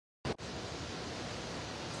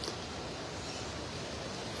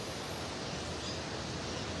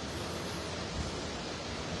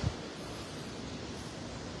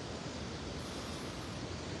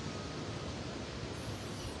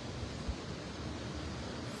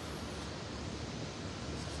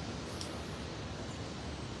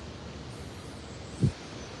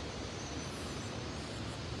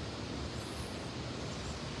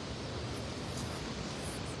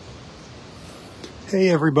Hey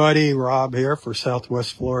everybody, Rob here for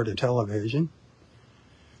Southwest Florida Television.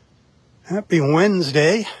 Happy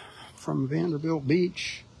Wednesday from Vanderbilt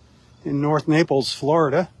Beach in North Naples,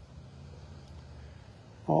 Florida.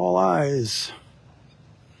 All eyes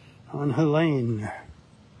on Helene.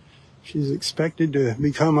 She's expected to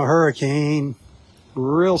become a hurricane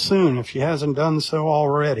real soon if she hasn't done so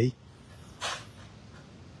already.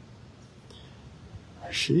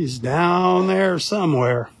 She's down there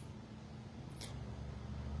somewhere.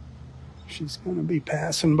 She's going to be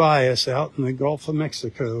passing by us out in the Gulf of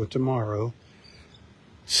Mexico tomorrow,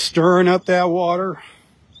 stirring up that water,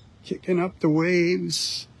 kicking up the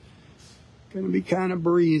waves. Going to be kind of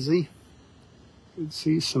breezy. Could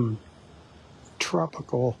see some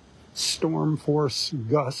tropical storm force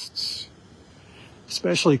gusts,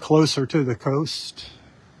 especially closer to the coast.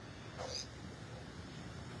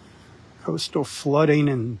 Coastal flooding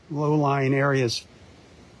in low-lying areas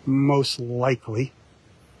most likely.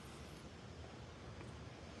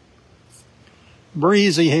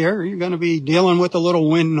 Breezy here. You're going to be dealing with a little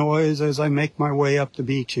wind noise as I make my way up the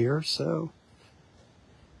beach here, so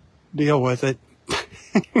deal with it.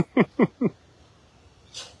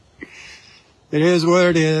 It is what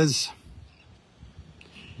it is.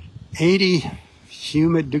 80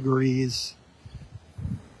 humid degrees.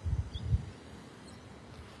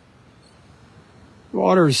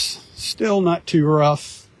 Water's still not too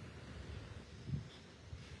rough,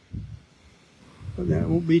 but that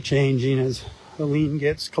will be changing as Helene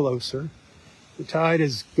gets closer. The tide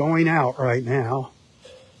is going out right now.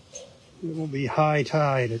 It will be high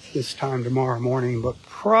tide at this time tomorrow morning, but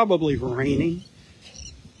probably raining.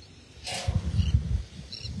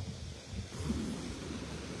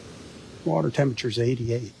 Water temperature's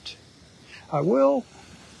 88. I will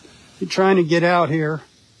be trying to get out here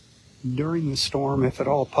during the storm if at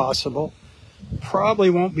all possible.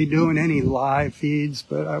 Probably won't be doing any live feeds,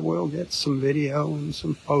 but I will get some video and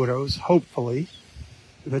some photos, hopefully,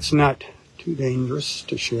 if it's not too dangerous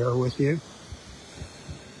to share with you.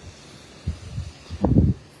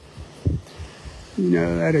 You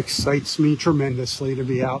know, that excites me tremendously to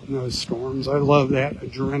be out in those storms. I love that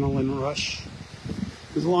adrenaline rush,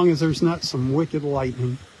 as long as there's not some wicked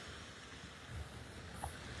lightning.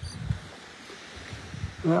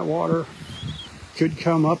 That water could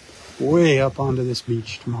come up way up onto this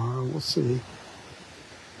beach tomorrow. We'll see.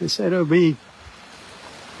 They said it'll be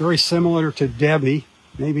very similar to Debbie,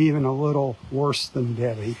 maybe even a little worse than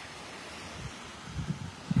Debbie.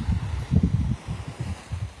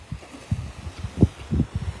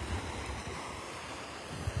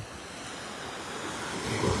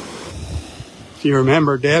 If you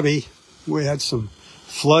remember Debbie, we had some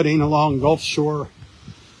flooding along Gulf Shore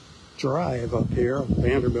Drive up here at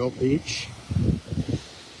Vanderbilt Beach.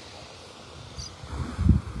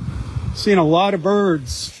 Seen a lot of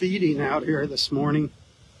birds feeding out here this morning.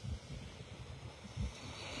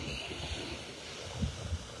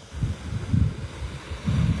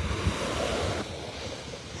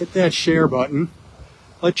 Hit that share button.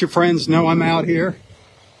 Let your friends know I'm out here.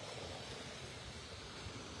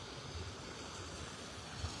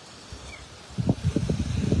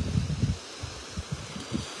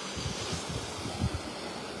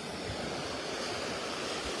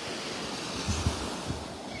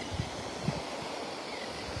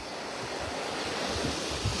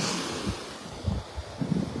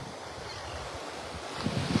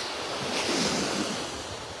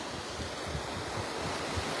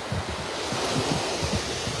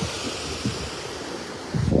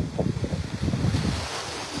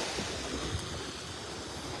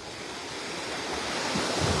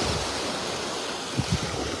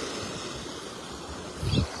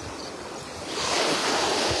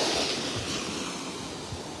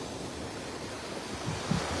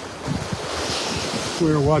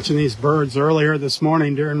 We were watching these birds earlier this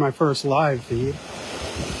morning during my first live feed.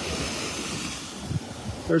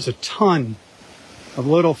 There's a ton of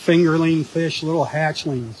little fingerling fish, little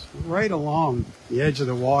hatchlings, right along the edge of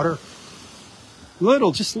the water.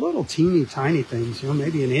 Just little teeny tiny things,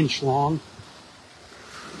 maybe an inch long.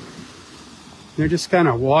 They're just kind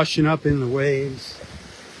of washing up in the waves.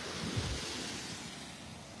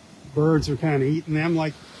 Birds are kind of eating them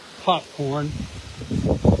like popcorn.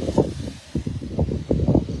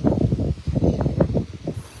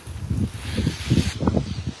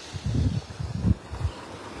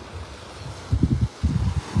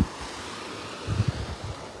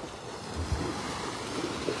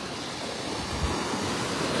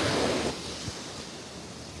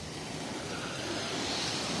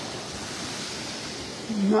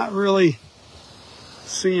 Not really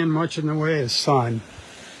seeing much in the way of sun.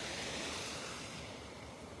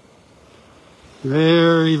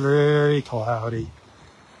 Very, very cloudy.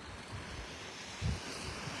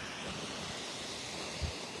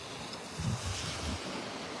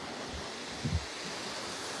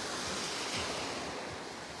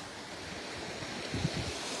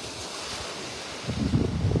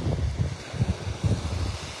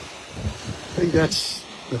 I think that's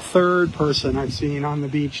the third person I've seen on the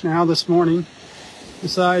beach now this morning,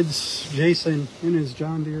 besides Jason in his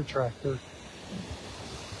John Deere tractor.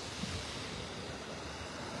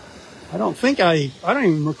 I don't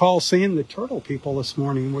even recall seeing the turtle people this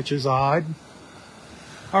morning, which is odd.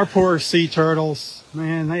 Our poor sea turtles,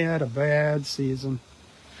 man, they had a bad season.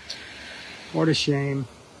 What a shame.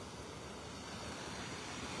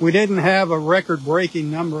 We didn't have a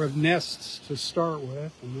record-breaking number of nests to start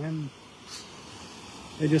with, and then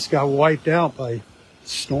they just got wiped out by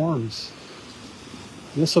storms.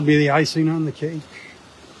 This will be the icing on the cake.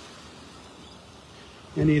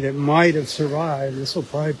 Any that might have survived, this will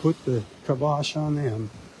probably put the kibosh on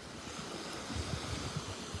them.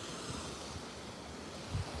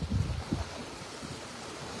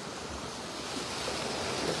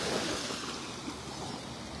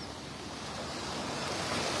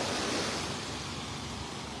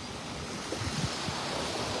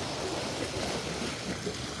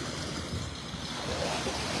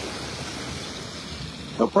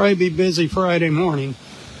 They'll probably be busy Friday morning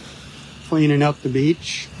cleaning up the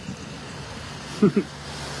beach.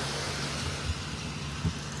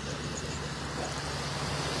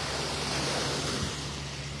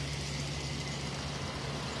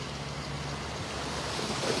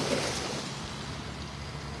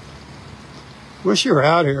 Wish you were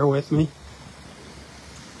out here with me.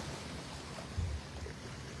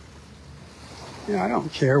 Yeah, I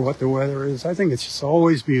don't care what the weather is. I think it's just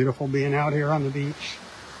always beautiful being out here on the beach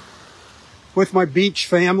with my beach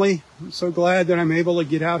family. I'm so glad that I'm able to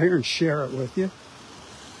get out here and share it with you.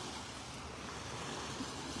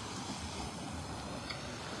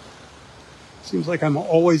 Seems like I'm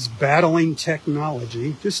always battling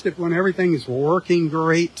technology. Just when everything is working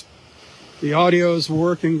great, the audio is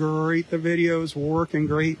working great, the video is working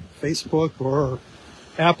great, Facebook or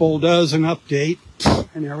Apple does an update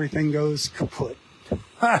and everything goes kaput.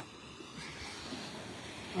 Ha!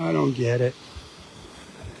 I don't get it.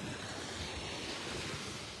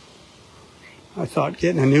 I thought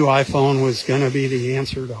getting a new iPhone was going to be the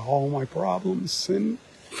answer to all my problems, and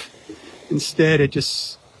instead it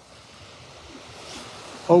just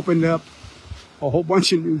opened up a whole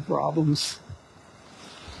bunch of new problems,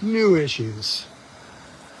 new issues.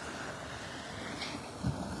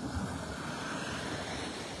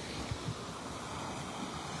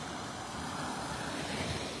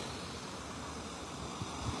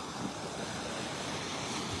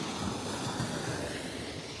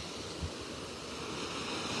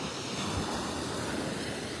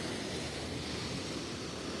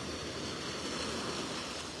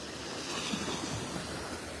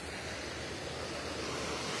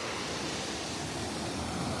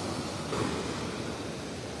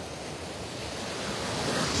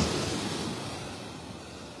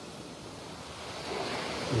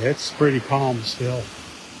 It's pretty calm still.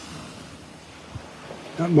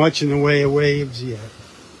 Not much in the way of waves yet.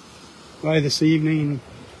 By this evening,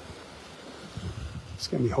 it's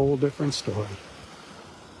going to be a whole different story.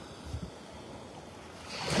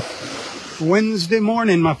 Wednesday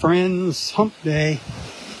morning, my friends, hump day.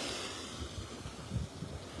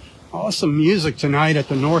 Awesome music tonight at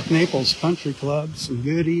the North Naples Country Club. Some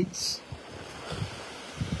good eats.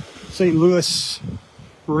 St. Louis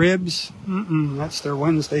ribs. That's their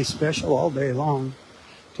Wednesday special all day long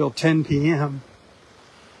till 10 p.m.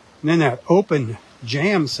 And then that open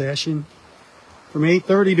jam session from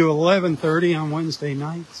 8:30 to 11:30 on Wednesday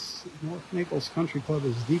nights. North Naples Country Club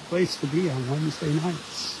is the place to be on Wednesday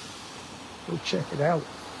nights. Go check it out.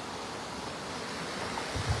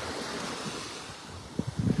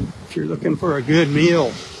 If you're looking for a good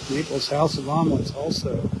meal, Naples House of Omelets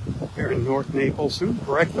also here in North Naples.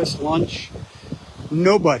 Breakfast, lunch.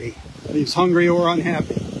 Nobody leaves hungry or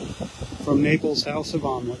unhappy from Naples House of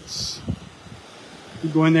Omelets. You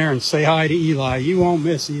go in there and say hi to Eli. You won't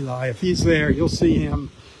miss Eli. If he's there, you'll see him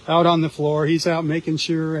out on the floor. He's out making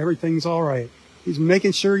sure everything's all right. He's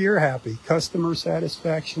making sure you're happy. Customer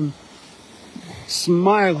satisfaction.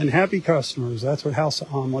 Smiling, happy customers. That's what House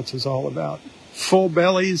of Omelets is all about. Full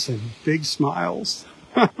bellies and big smiles.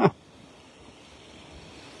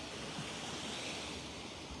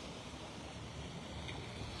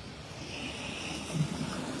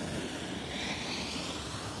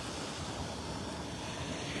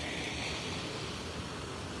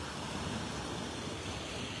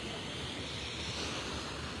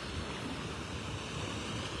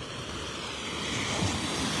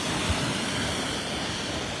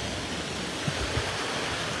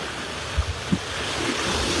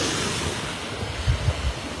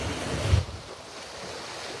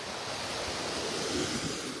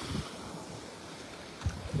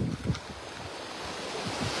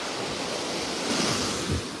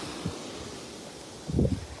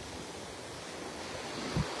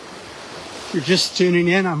 If you're just tuning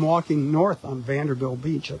in, I'm walking north on Vanderbilt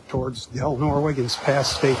Beach up towards Del Norwigan's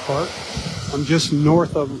Pass State Park. I'm just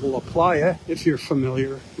north of La Playa, if you're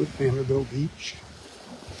familiar with Vanderbilt Beach.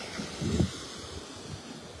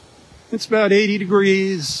 It's about 80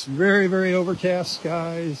 degrees, very, very overcast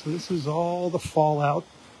skies. This is all the fallout,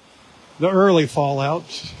 the early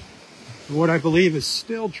fallout, what I believe is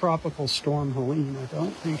still Tropical Storm Helene. I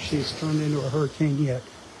don't think she's turned into a hurricane yet.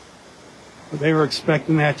 But they were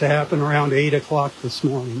expecting that to happen around 8 o'clock this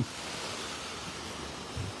morning.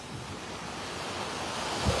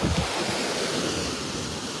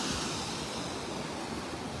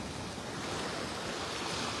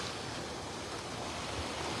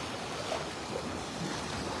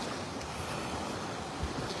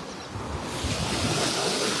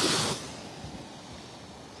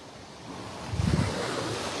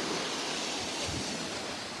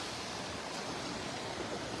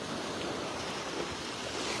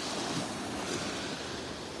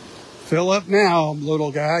 Fill up now,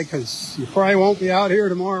 little guy, because you probably won't be out here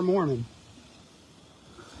tomorrow morning.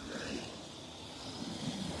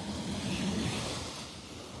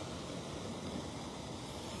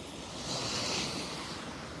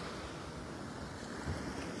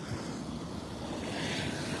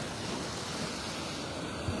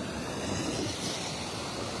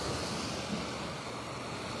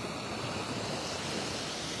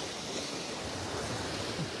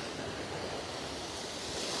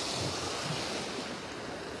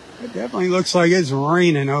 It definitely looks like it's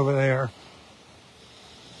raining over there.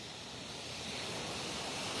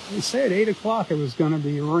 They said 8 o'clock it was going to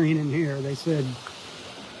be raining here. They said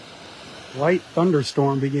light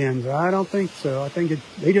thunderstorm begins. I don't think so. I think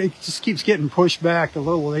it just keeps getting pushed back a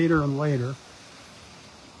little later and later.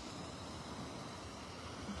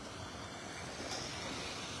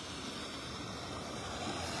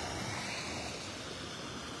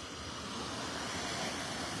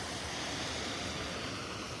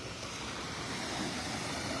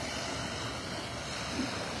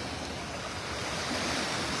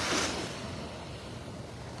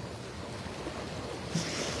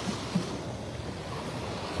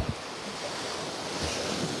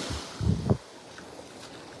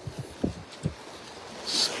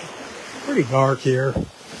 Pretty dark here.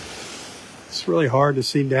 It's really hard to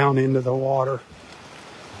see down into the water.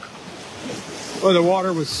 Well, the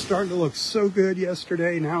water was starting to look so good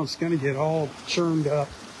yesterday. Now it's going to get all churned up.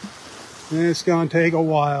 And it's going to take a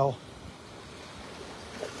while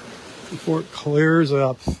before it clears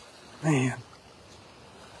up. Man.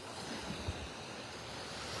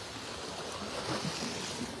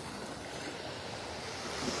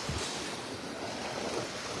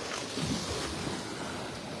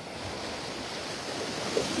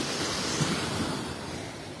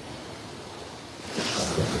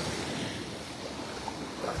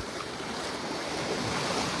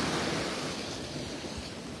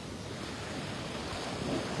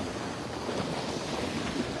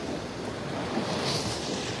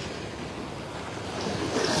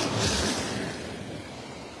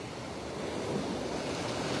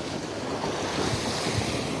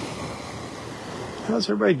 How's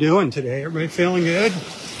everybody doing today? Everybody feeling good?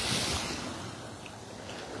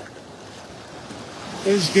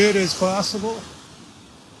 As good as possible?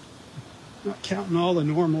 Not counting all the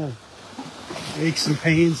normal aches and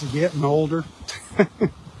pains of getting older.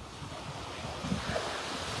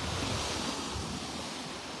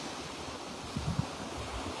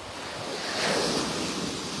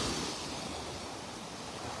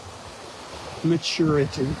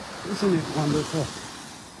 Maturity. Isn't it wonderful?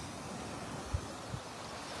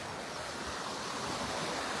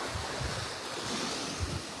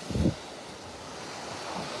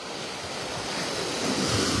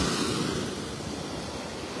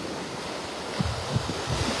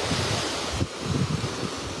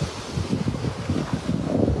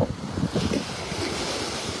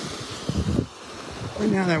 Right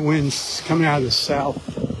now that wind's coming out of the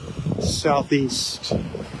southeast.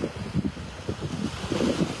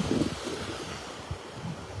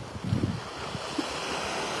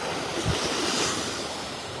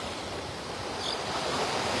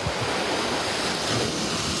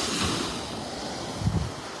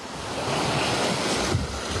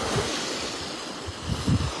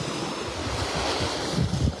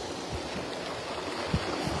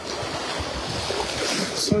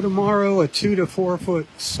 So tomorrow, a 2 to 4 foot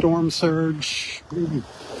storm surge, maybe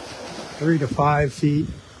 3 to 5 feet,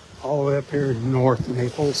 all the way up here in North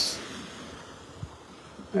Naples.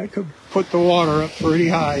 That could put the water up pretty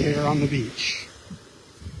high here on the beach.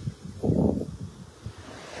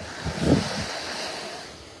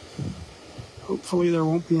 Hopefully there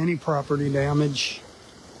won't be any property damage.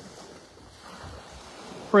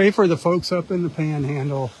 Pray for the folks up in the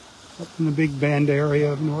Panhandle, up in the Big Bend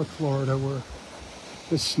area of North Florida, where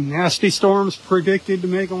this nasty storm's predicted to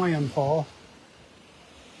make landfall.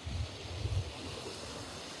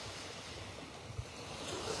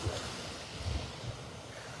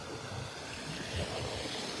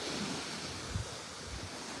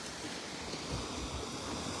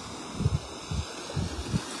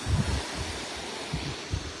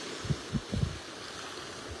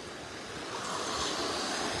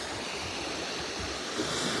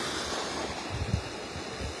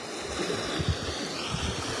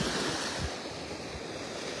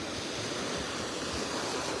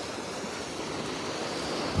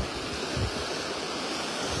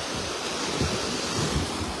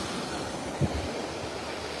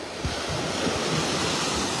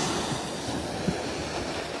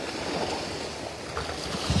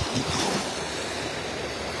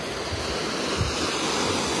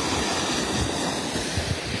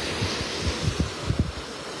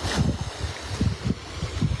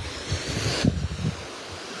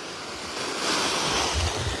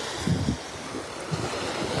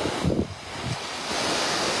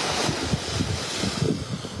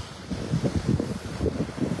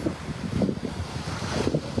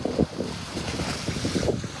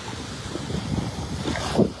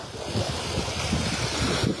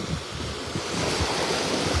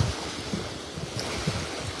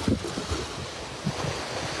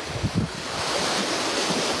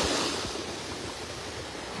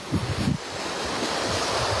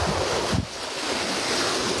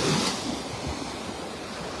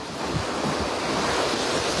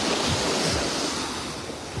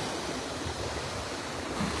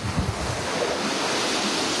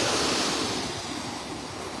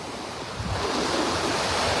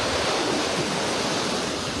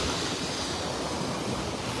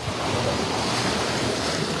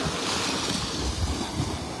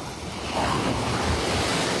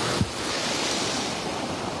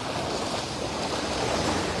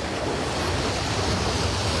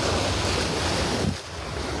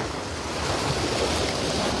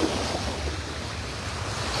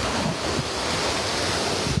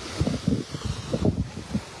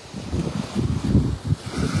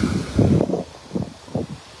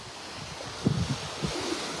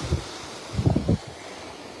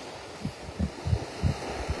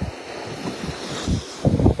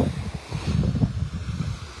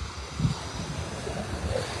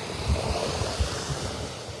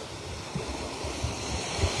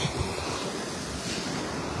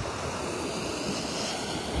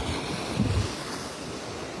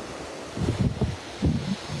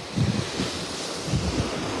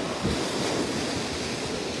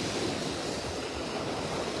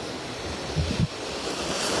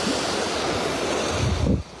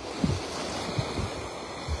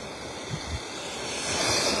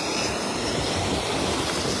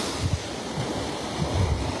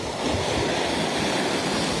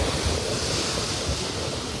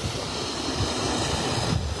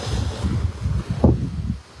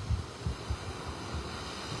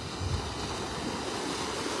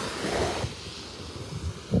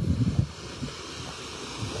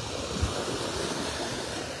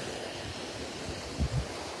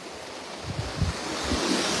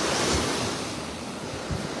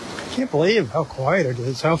 Can't believe how quiet it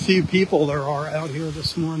is, how few people there are out here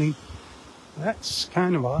this morning. That's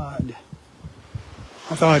kind of odd.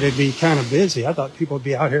 I thought it'd be kind of busy. I thought people would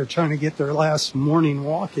be out here trying to get their last morning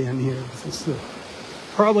walk in here.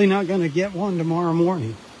 Probably not going to get one tomorrow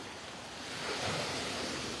morning.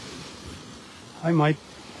 I might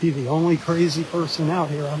be the only crazy person out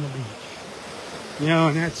here on the beach. You know,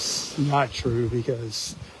 and that's not true,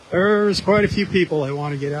 because there's quite a few people that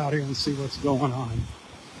want to get out here and see what's going on.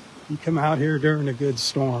 You come out here during a good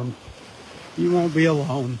storm, you won't be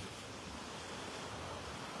alone.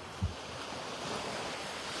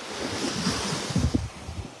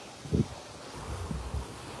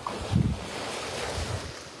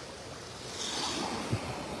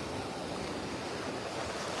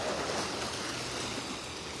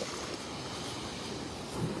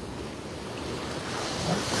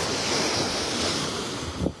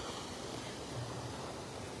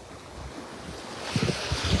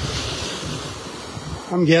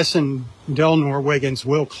 I'm guessing Del Norwegians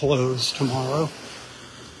will close tomorrow,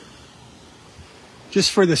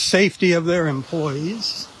 just for the safety of their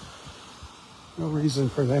employees. No reason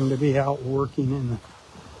for them to be out working in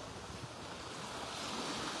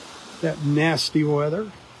that nasty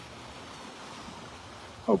weather.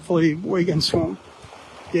 Hopefully Wiggins won't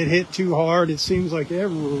get hit too hard. It seems like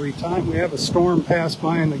every time we have a storm pass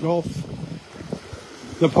by in the Gulf,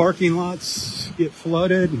 the parking lots get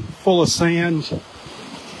flooded and full of sand.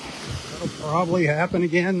 probably happen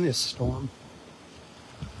again this storm.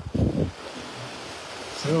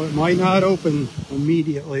 So it might not open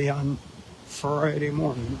immediately on Friday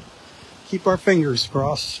morning. Keep our fingers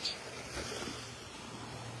crossed.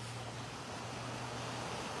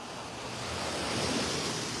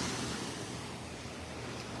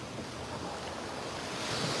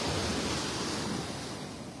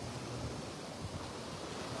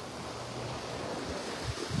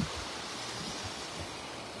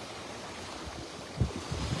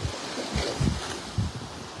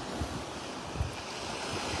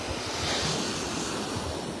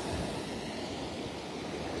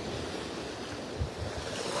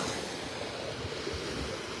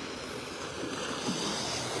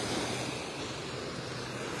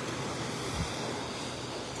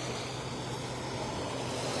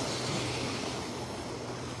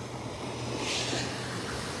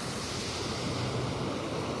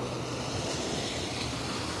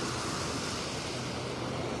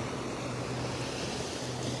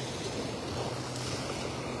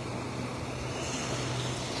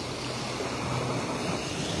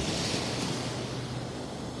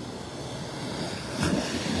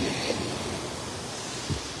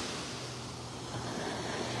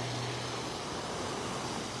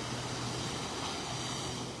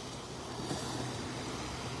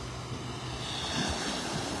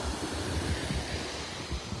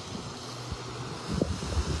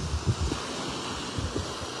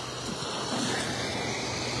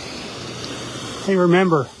 Hey,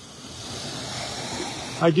 remember,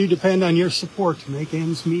 I do depend on your support to make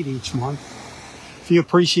ends meet each month. If you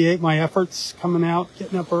appreciate my efforts, coming out,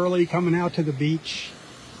 getting up early, coming out to the beach,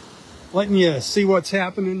 letting you see what's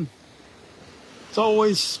happening, it's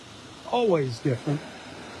always different.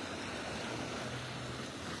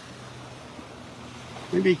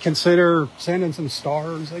 Maybe consider sending some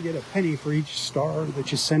stars. I get a penny for each star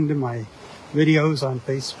that you send to my videos on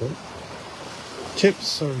Facebook.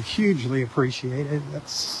 Tips are hugely appreciated.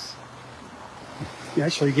 It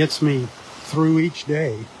actually gets me through each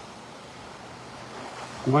day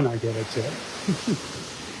when I get a tip.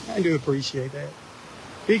 I do appreciate that.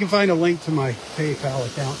 You can find a link to my PayPal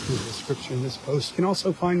account in the description of this post. You can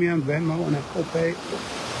also find me on Venmo and Apple Pay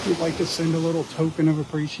if you'd like to send a little token of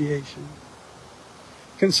appreciation.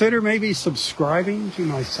 Consider maybe subscribing to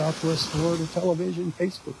my Southwest Florida Television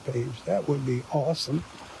Facebook page. That would be awesome.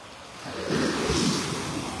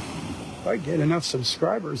 If I get enough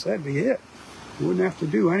subscribers, that'd be it. You wouldn't have to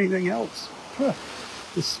do anything else.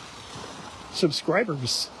 Just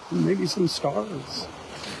subscribers, and maybe some stars.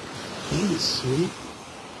 That'd be sweet.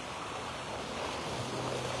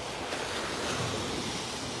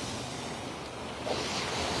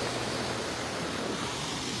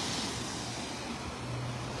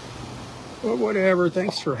 Well, whatever.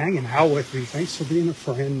 Thanks for hanging out with me. Thanks for being a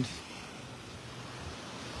friend.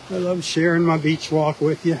 I love sharing my beach walk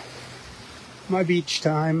with you. My beach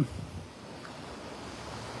time.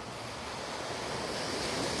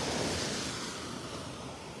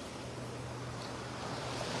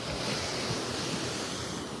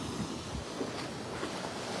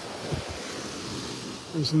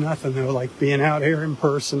 There's nothing though like being out here in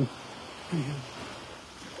person.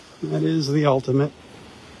 That is the ultimate.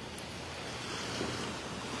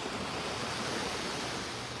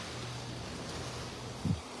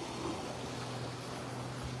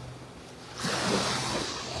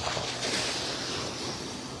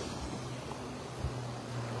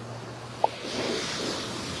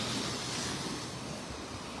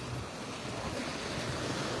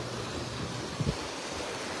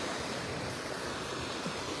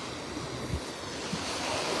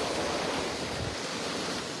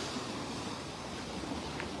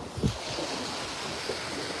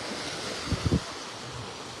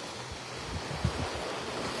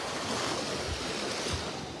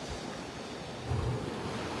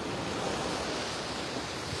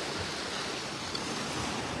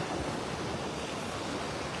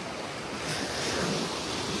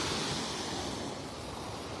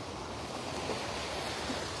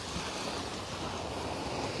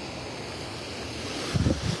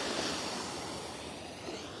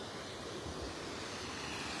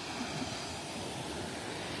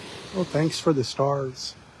 Well, thanks for the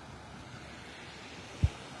stars.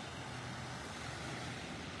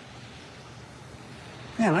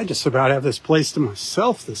 Man, I just about have this place to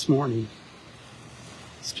myself this morning.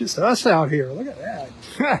 It's just us out here. Look at that.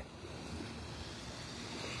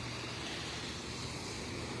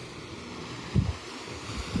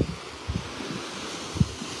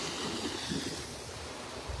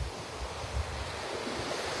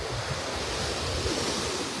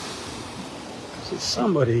 There's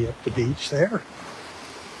somebody at the beach there.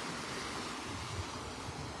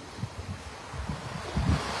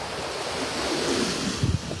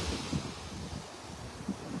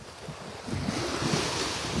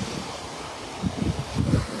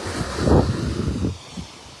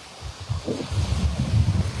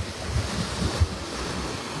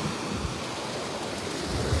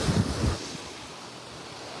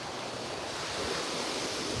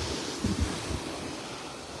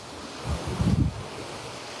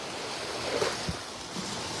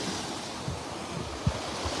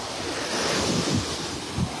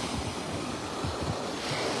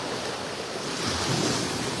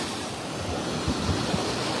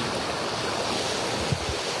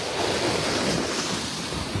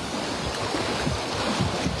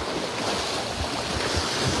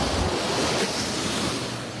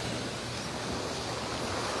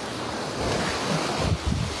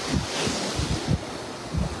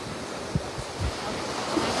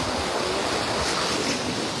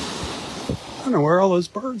 don't know where all those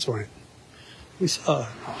birds went. We saw a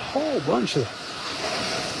whole bunch of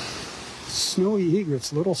snowy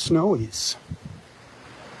egrets, little snowies,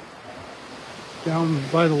 down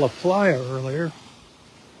by the La Playa earlier.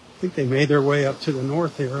 I think they made their way up to the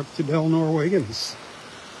north here, up to Del Norwegens.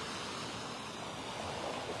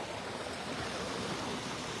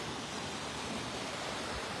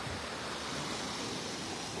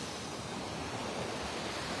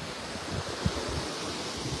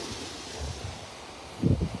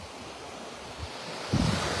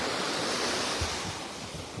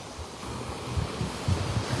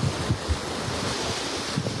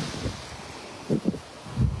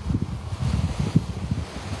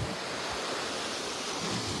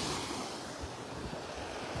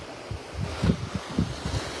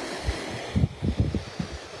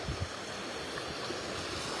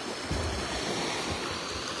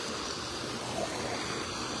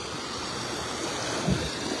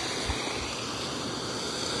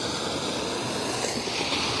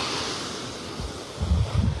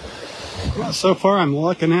 Well, so far I'm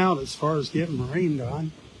lucking out as far as getting rained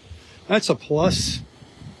on. That's a plus.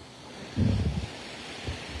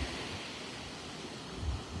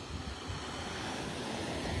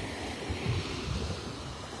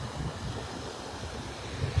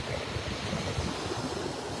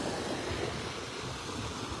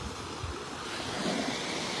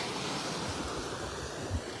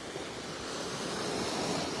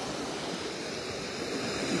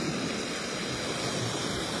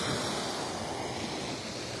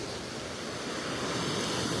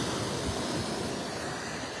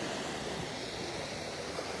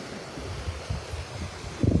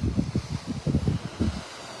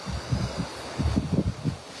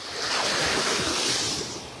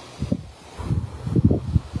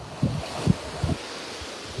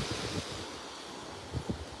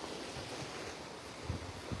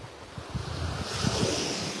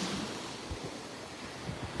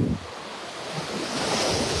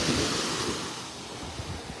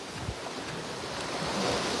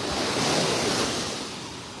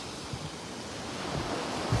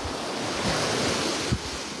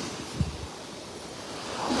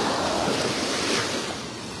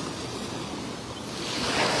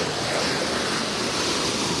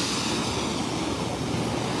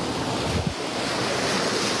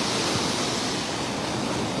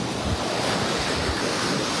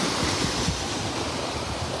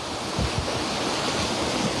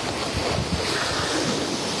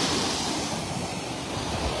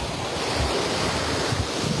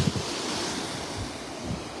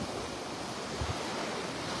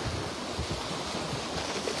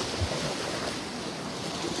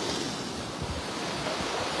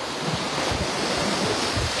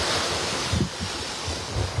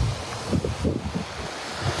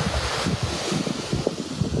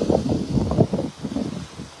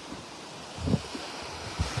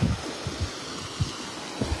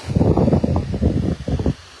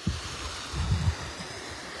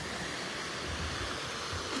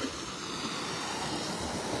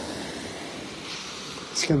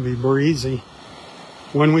 It's going to be breezy.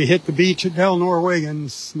 When we hit the beach at Del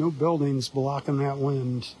Norwegens, no buildings blocking that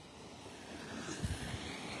wind.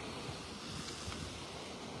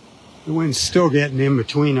 The wind's still getting in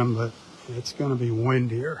between them, but it's going to be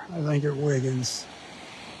windier, I think, at Wiggins.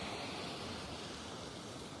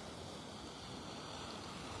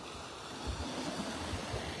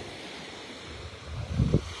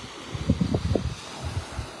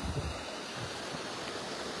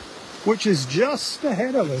 Which is just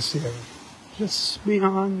ahead of us here, just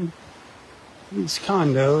beyond these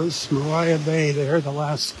condos, Mariah Bay there, the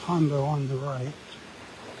last condo on the right.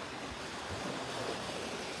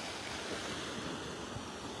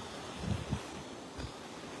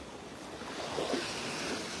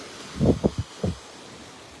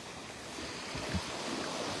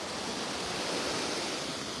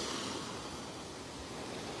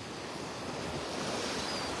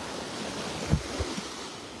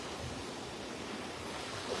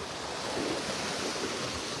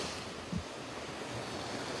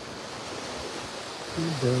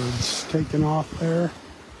 Birds taking off there.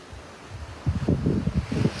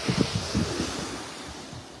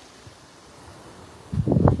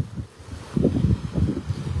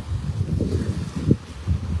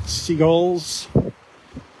 Seagulls.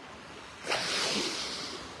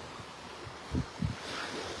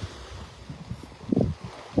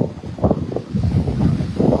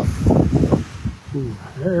 Ooh,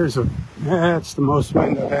 that's the most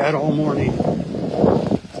wind I've had all morning.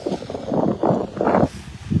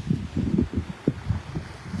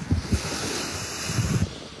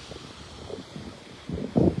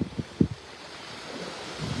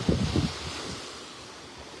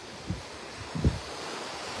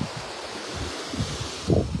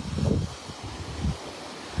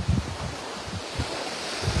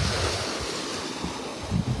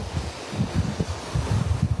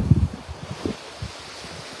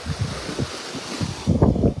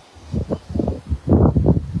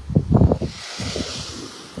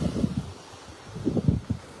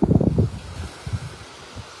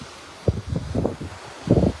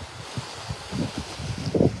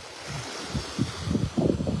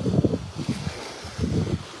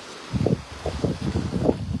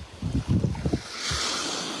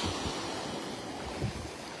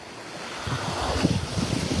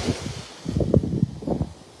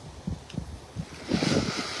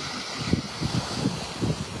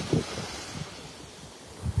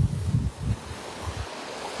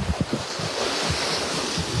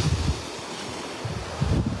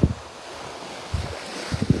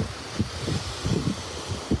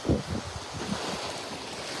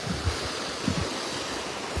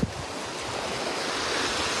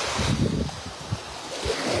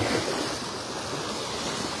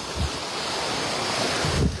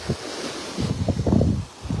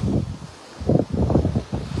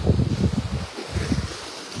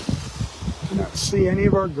 Not see any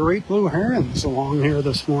of our great blue herons along here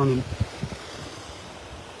this morning.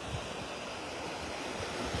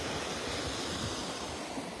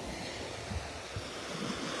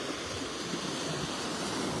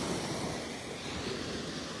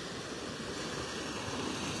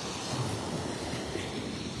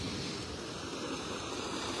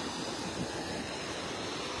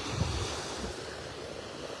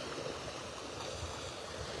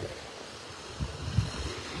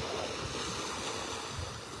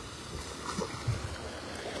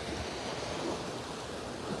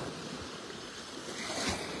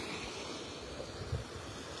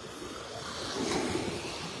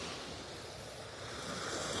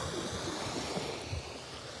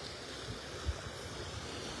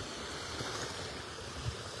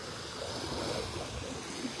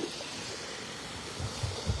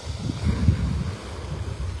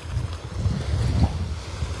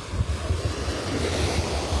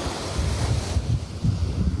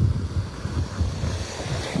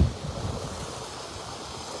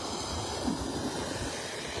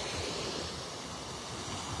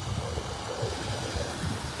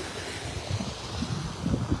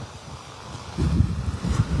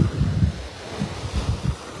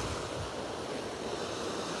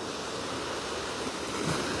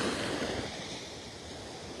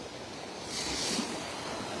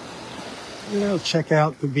 I'll check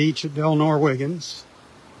out the beach at Del Norwiggins.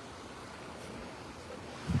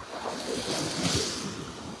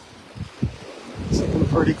 It's looking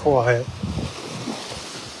pretty quiet.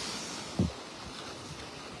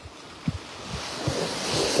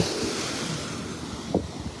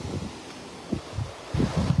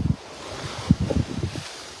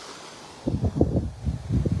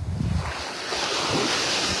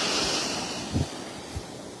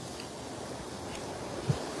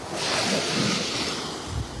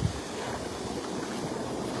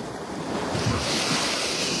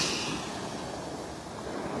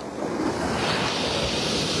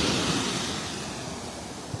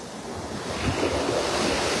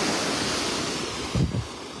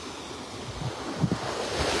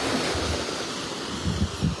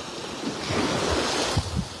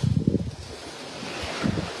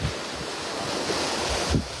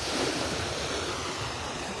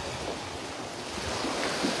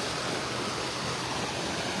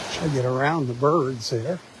 Try to get around the birds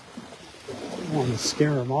there. Don't want to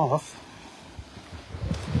scare them off.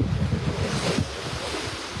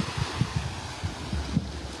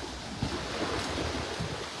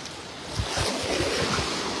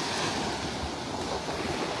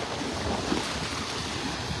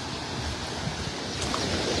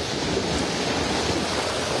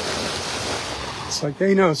 It's like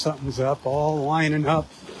they know something's up, all lining up.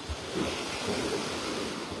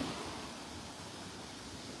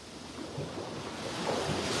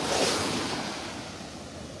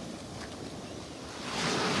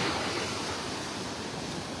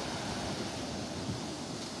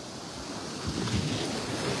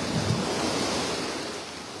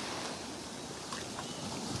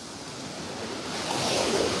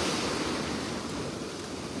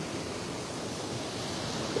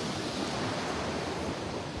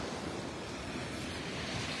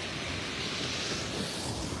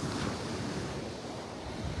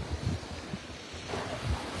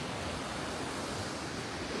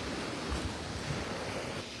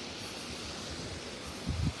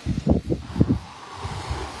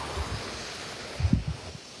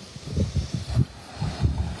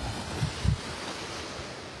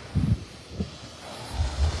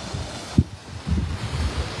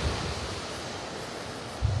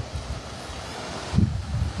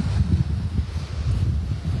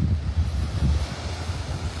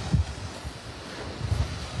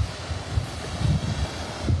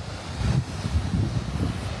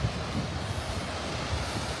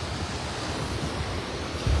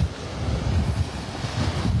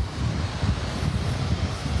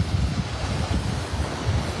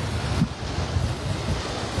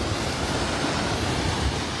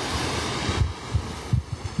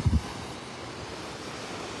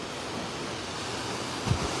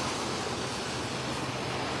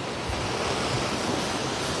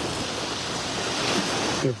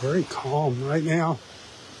 They're very calm right now.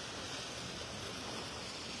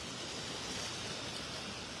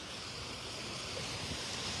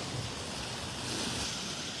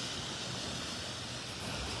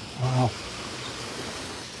 Wow.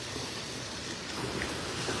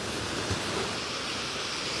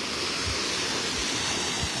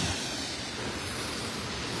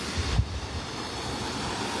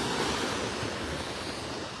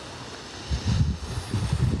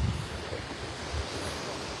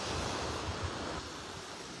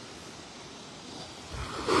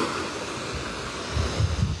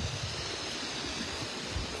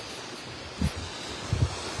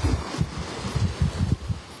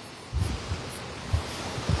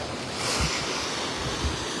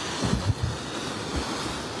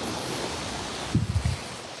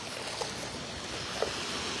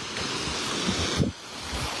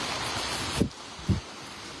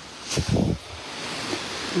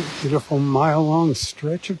 Beautiful mile-long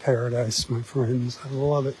stretch of paradise, my friends. I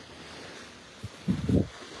love it.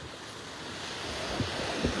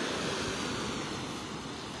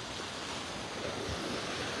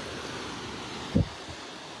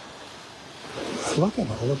 Look at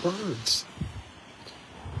all the birds.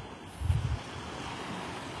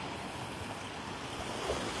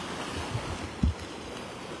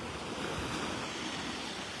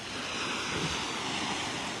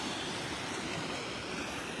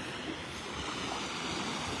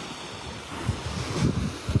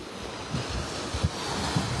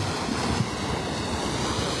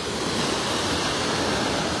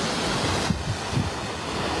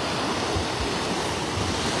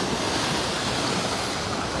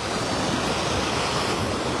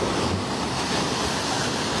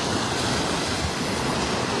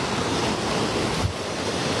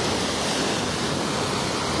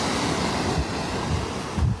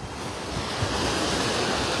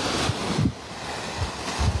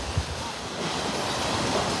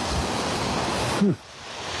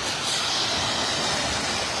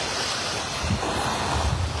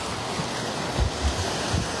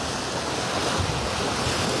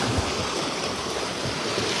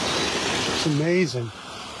 It's amazing.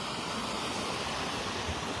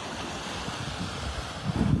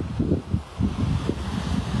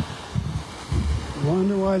 I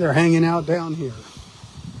wonder why they're hanging out down here.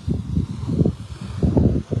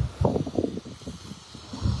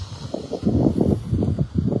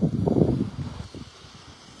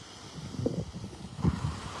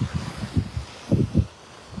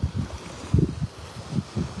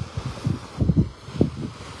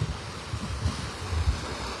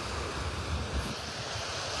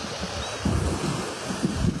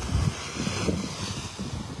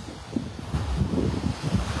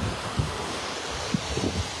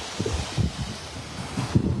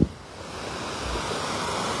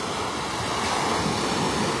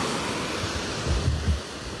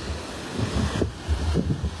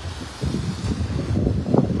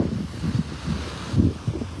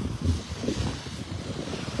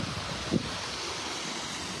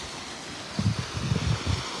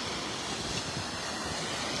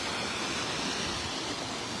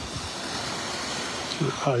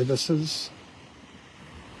 Ibises.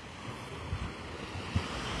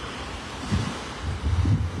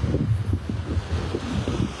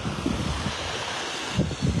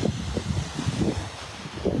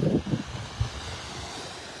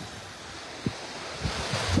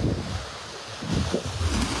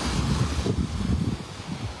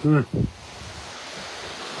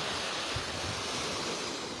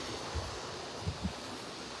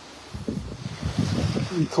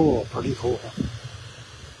 Pretty cool, pretty cool.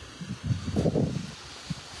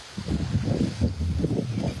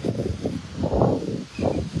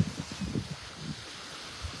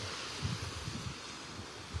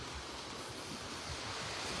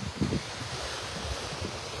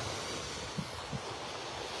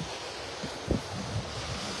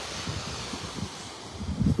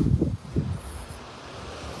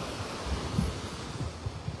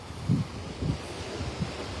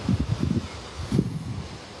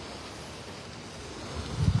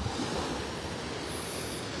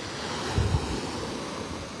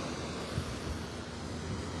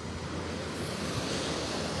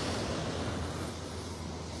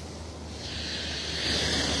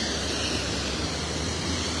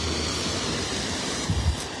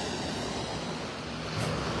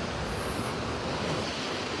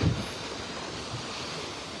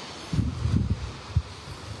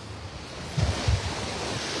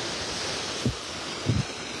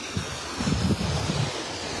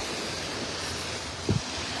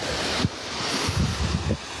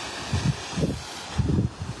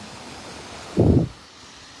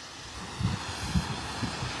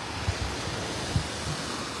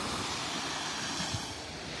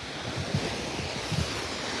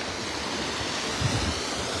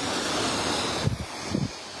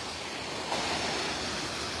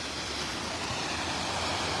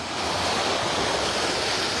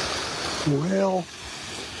 Well,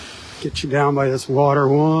 get you down by this water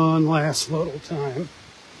one last little time.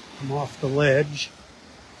 I'm off the ledge.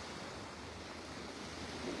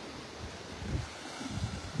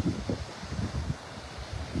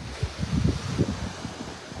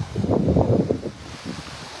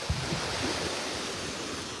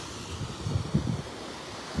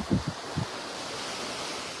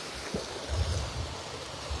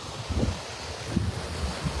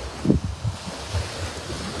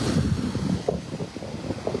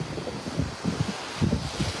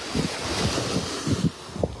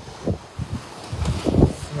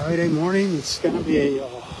 Friday morning, it's going to be a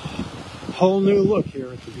whole new look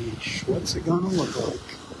here at the beach. What's it gonna look like?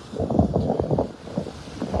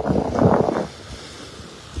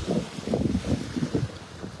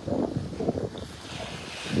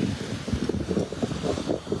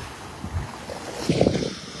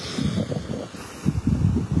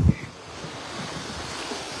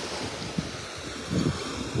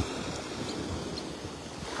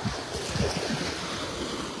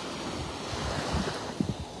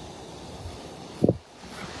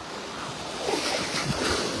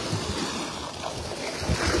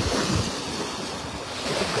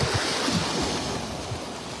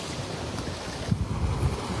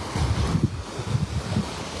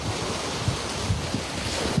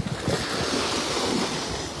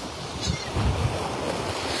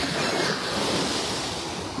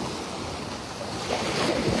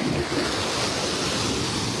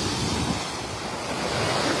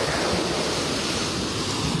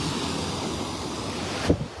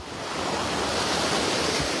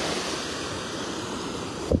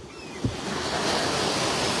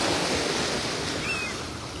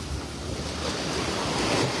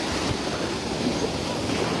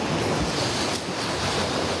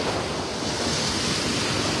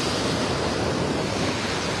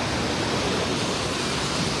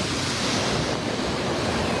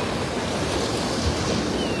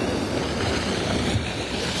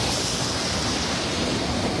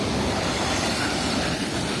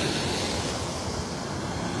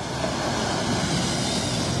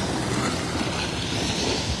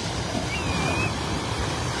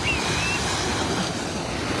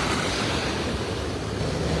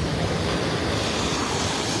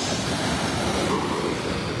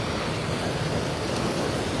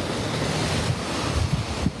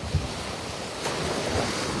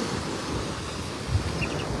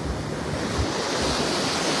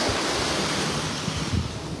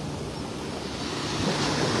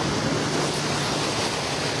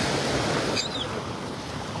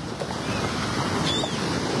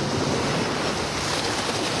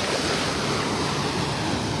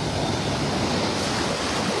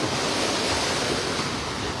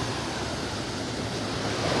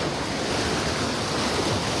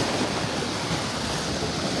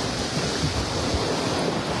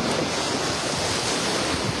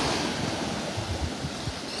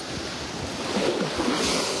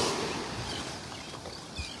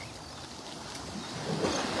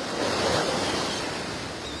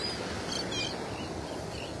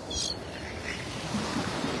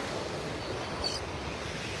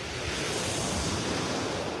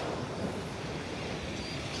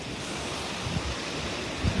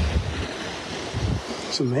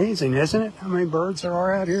 It's amazing, isn't it? How many birds there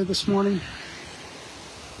are out here this morning?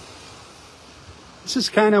 This is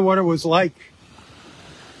kind of what it was like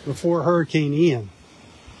before Hurricane Ian.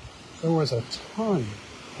 There was a ton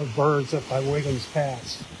of birds up by Wiggins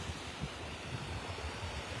Pass.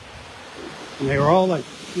 And they were all like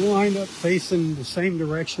lined up facing the same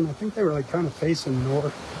direction. I think they were like kind of facing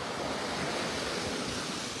north.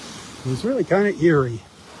 It was really kind of eerie.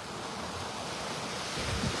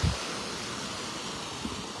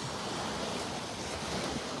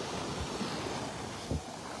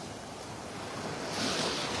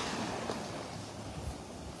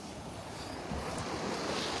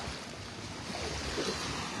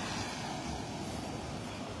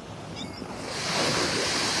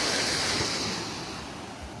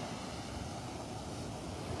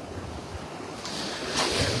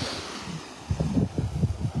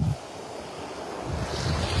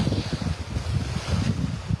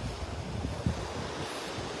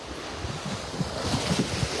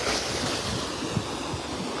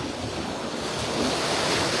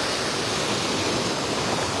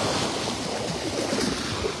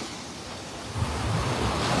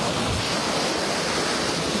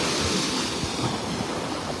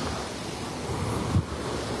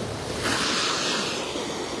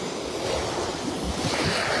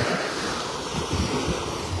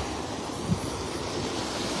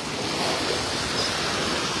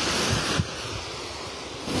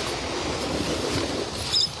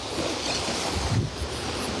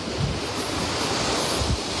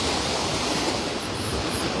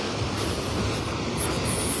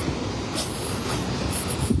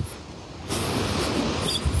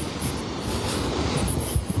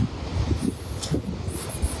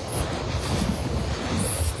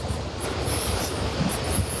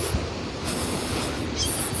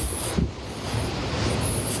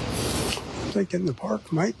 Thinking the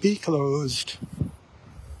park might be closed.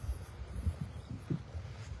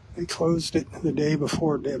 They closed it the day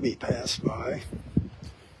before Debbie passed by.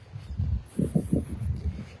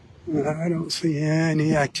 And I don't see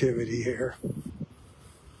any activity here.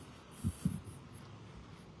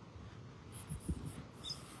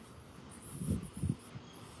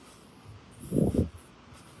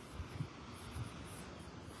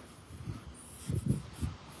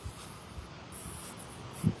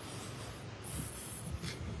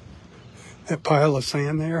 That pile of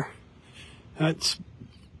sand there, that's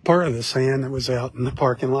part of the sand that was out in the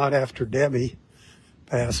parking lot after Debbie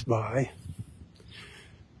passed by.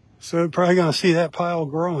 So we're probably going to see that pile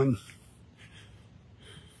growing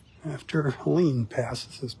after Helene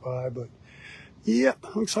passes us by. But yeah,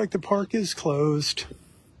 looks like the park is closed.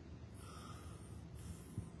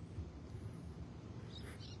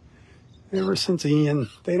 Ever since Ian,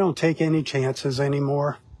 they don't take any chances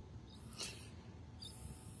anymore.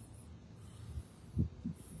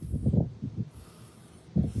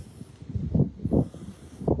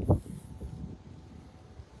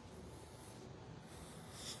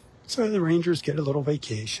 So the Rangers get a little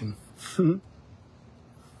vacation.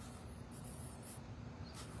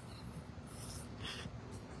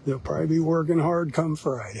 They'll probably be working hard come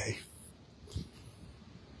Friday.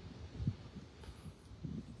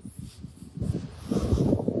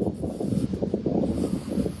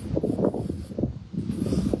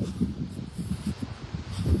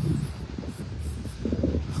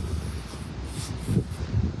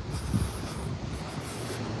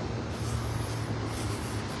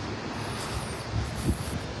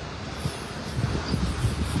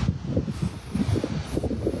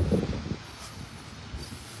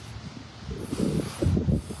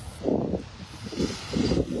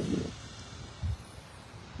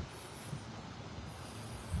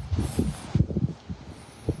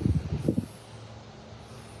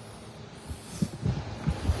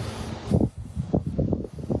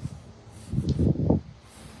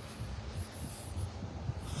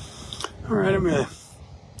 All right, I'm going to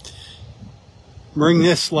bring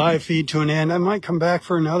this live feed to an end. I might come back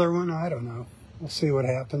for another one. I don't know. We'll see what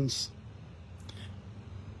happens.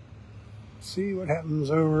 See what happens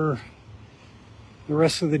over the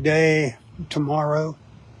rest of the day tomorrow.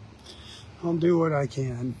 I'll do what I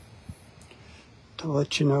can to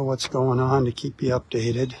let you know what's going on, to keep you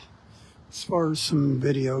updated as far as some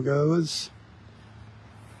video goes.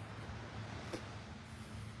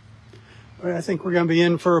 But I think we're going to be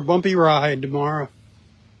in for a bumpy ride tomorrow.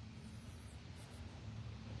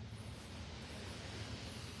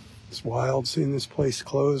 It's wild seeing this place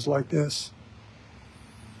closed like this.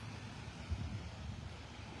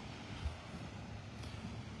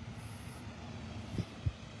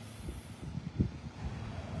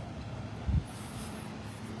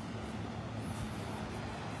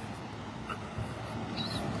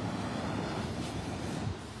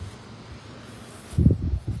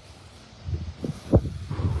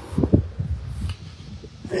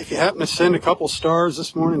 If you happen to send a couple stars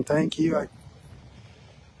this morning, thank you. I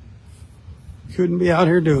couldn't be out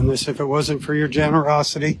here doing this if it wasn't for your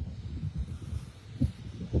generosity.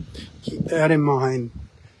 Keep that in mind.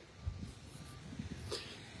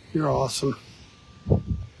 You're awesome.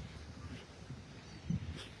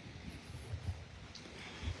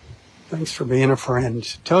 Thanks for being a friend.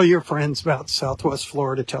 Tell your friends about Southwest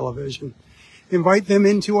Florida Television. Invite them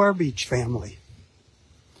into our beach family.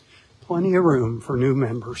 Plenty of room for new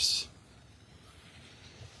members.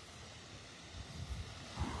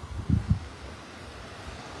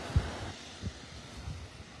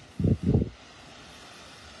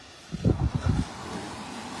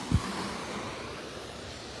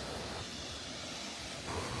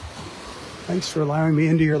 Thanks for allowing me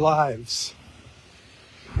into your lives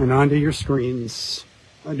and onto your screens.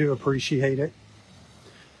 I do appreciate it.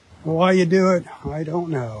 Why you do it, I don't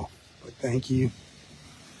know, but thank you.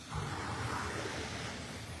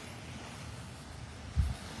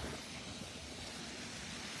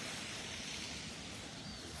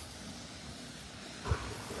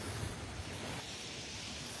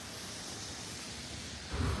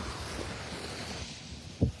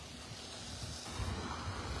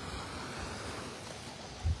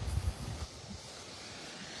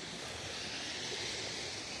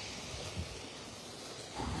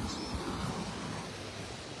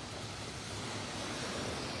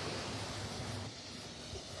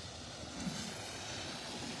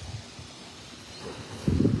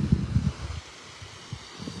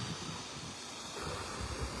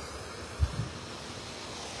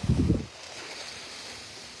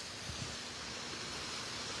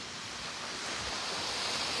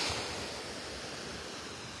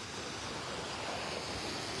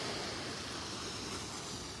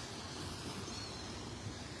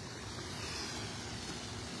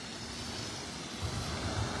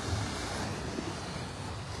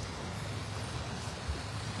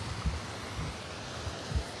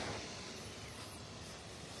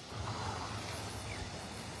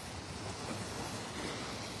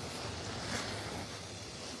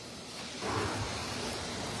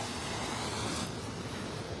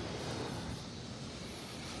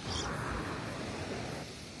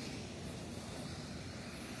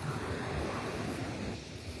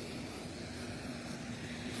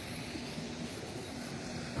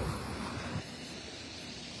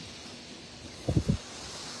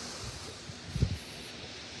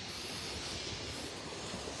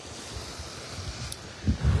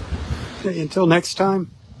 Hey, until next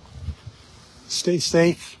time, stay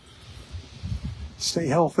safe, stay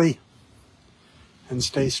healthy, and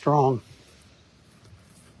stay strong.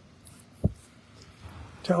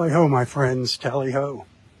 Tally-ho, my friends, tally-ho.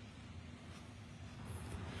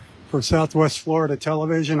 For Southwest Florida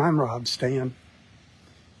Television, I'm Robb Stan.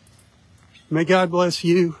 May God bless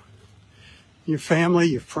you, your family,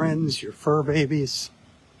 your friends, your fur babies,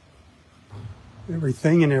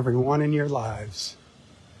 everything and everyone in your lives.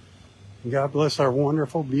 And God bless our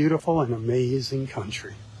wonderful, beautiful, and amazing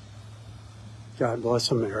country. God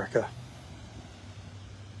bless America.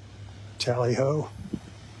 Tally-ho.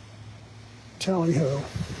 Tally-ho.